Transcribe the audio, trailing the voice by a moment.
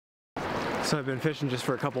So I've been fishing just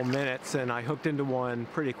for a couple minutes and I hooked into one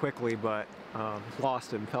pretty quickly, but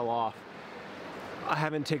lost him, fell off. I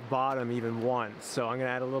haven't ticked bottom even once, so I'm gonna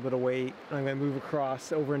add a little bit of weight. I'm gonna move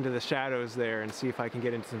across over into the shadows there and see if I can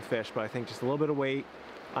get into some fish, but I think just a little bit of weight.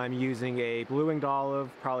 I'm using a blue-winged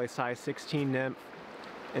olive, probably size 16 nymph,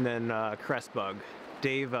 and then crest bug.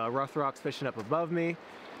 Dave Roth Rock's fishing up above me.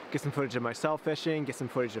 Get some footage of myself fishing, get some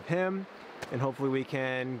footage of him, and hopefully we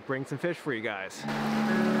can bring some fish for you guys.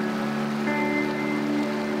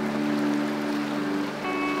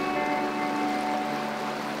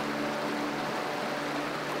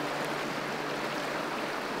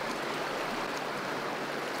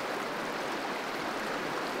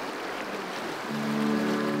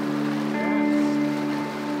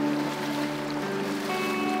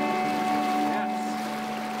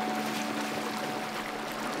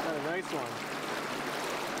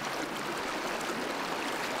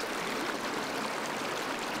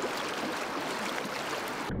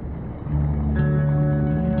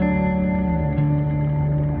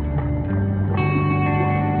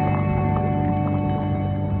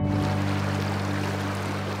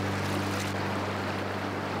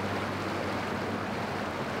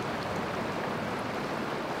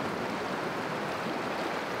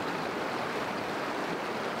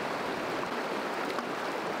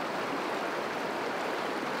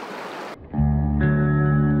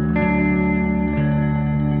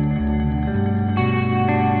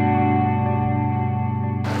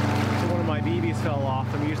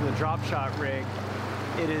 Drop shot rig.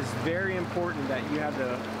 It is very important that you have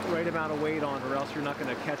the right amount of weight on, or else you're not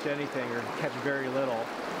going to catch anything or catch very little.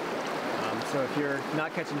 So if you're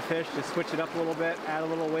not catching fish, just switch it up a little bit, add a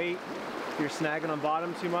little weight. If you're snagging on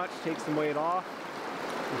bottom too much, take some weight off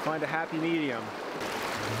and find a happy medium.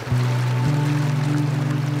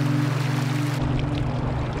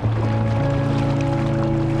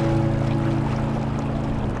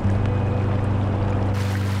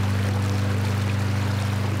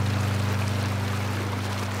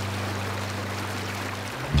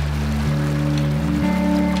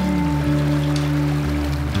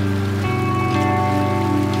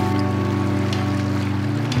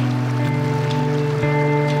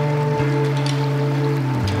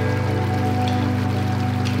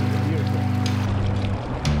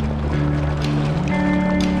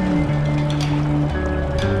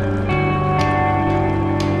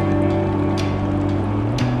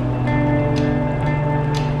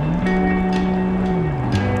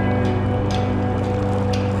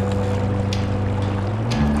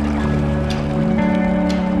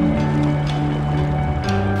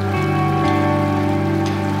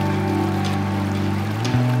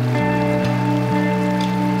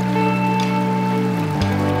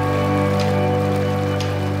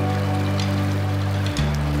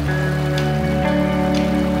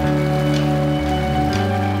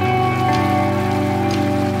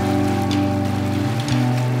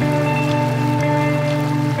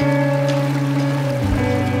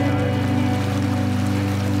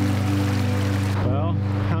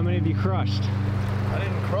 Crushed. I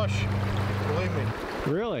didn't crush, believe me.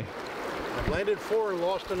 Really? I landed 4 and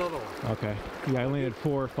lost another one. Okay. Yeah, I landed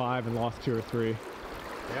 4 or 5 and lost 2 or 3.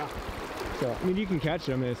 Yeah. So, I mean, you can catch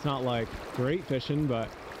them. It's not like great fishing, but...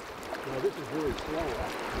 No, this is really slow.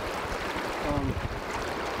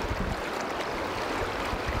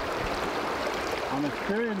 I'm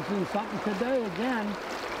experiencing something today again.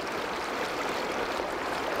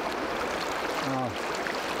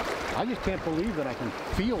 I just can't believe that I can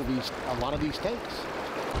feel a lot of these takes.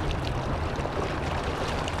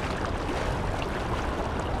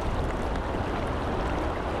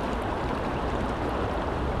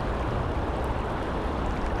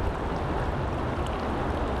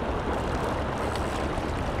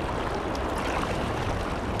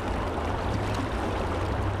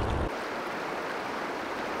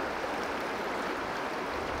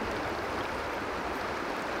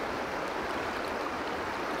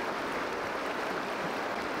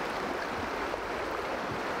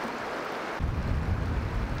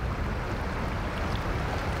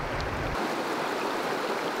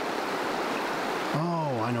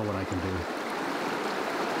 I know what I can do.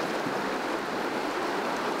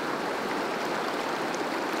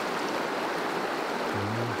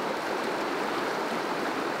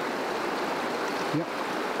 Yep.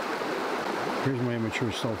 Here's my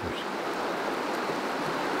immature sulfurs.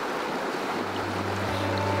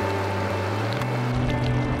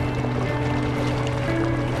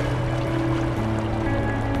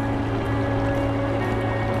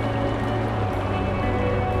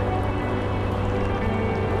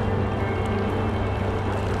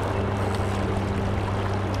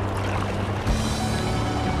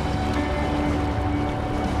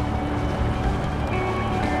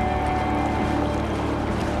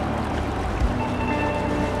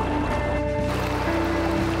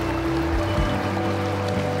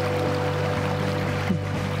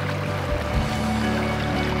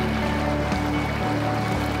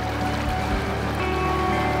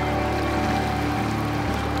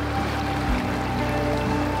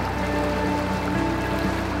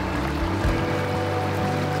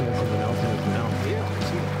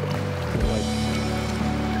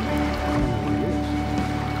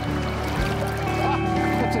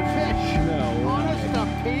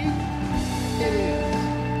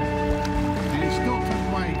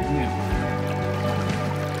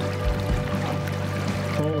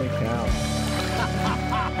 Holy cow.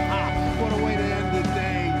 What a way to end the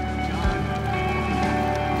day, John.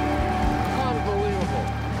 Unbelievable.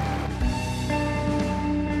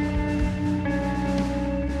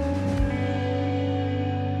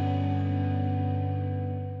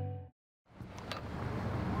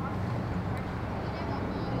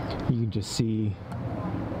 You can just see,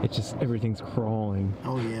 it's just, everything's crawling.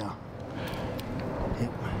 Oh yeah.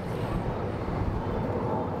 Yep.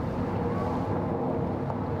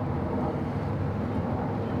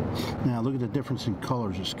 Now look at the difference in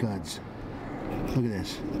colors of scuds. Look at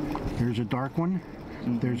this. There's a dark one.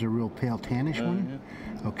 There's a real pale tannish one.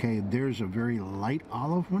 Yeah. Okay, there's a very light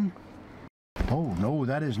olive one. Oh no,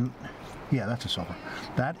 that isn't. Yeah, that's a sulfur.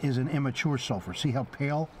 That is an immature sulfur. See how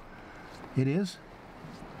pale it is?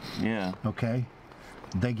 Yeah. Okay.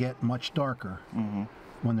 They get much darker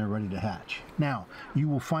when they're ready to hatch. Now, you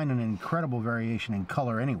will find an incredible variation in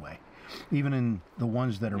color anyway, even in the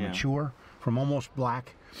ones that are mature, from almost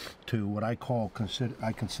black to what I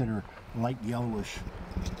consider light yellowish,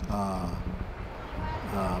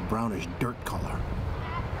 brownish dirt color.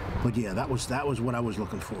 But yeah, that was what I was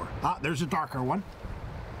looking for. Ah, there's a darker one.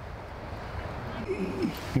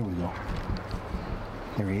 Here we go.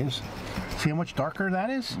 There he is. See how much darker that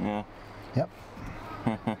is? Yeah. Yep.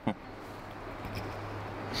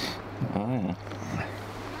 Oh yeah.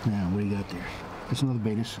 Now, what do you got there? That's another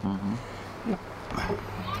Betas. Yep.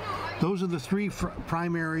 Those are the three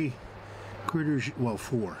primary critters, well,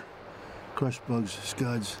 four. Crust bugs,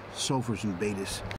 scuds, sulfurs, and Betas.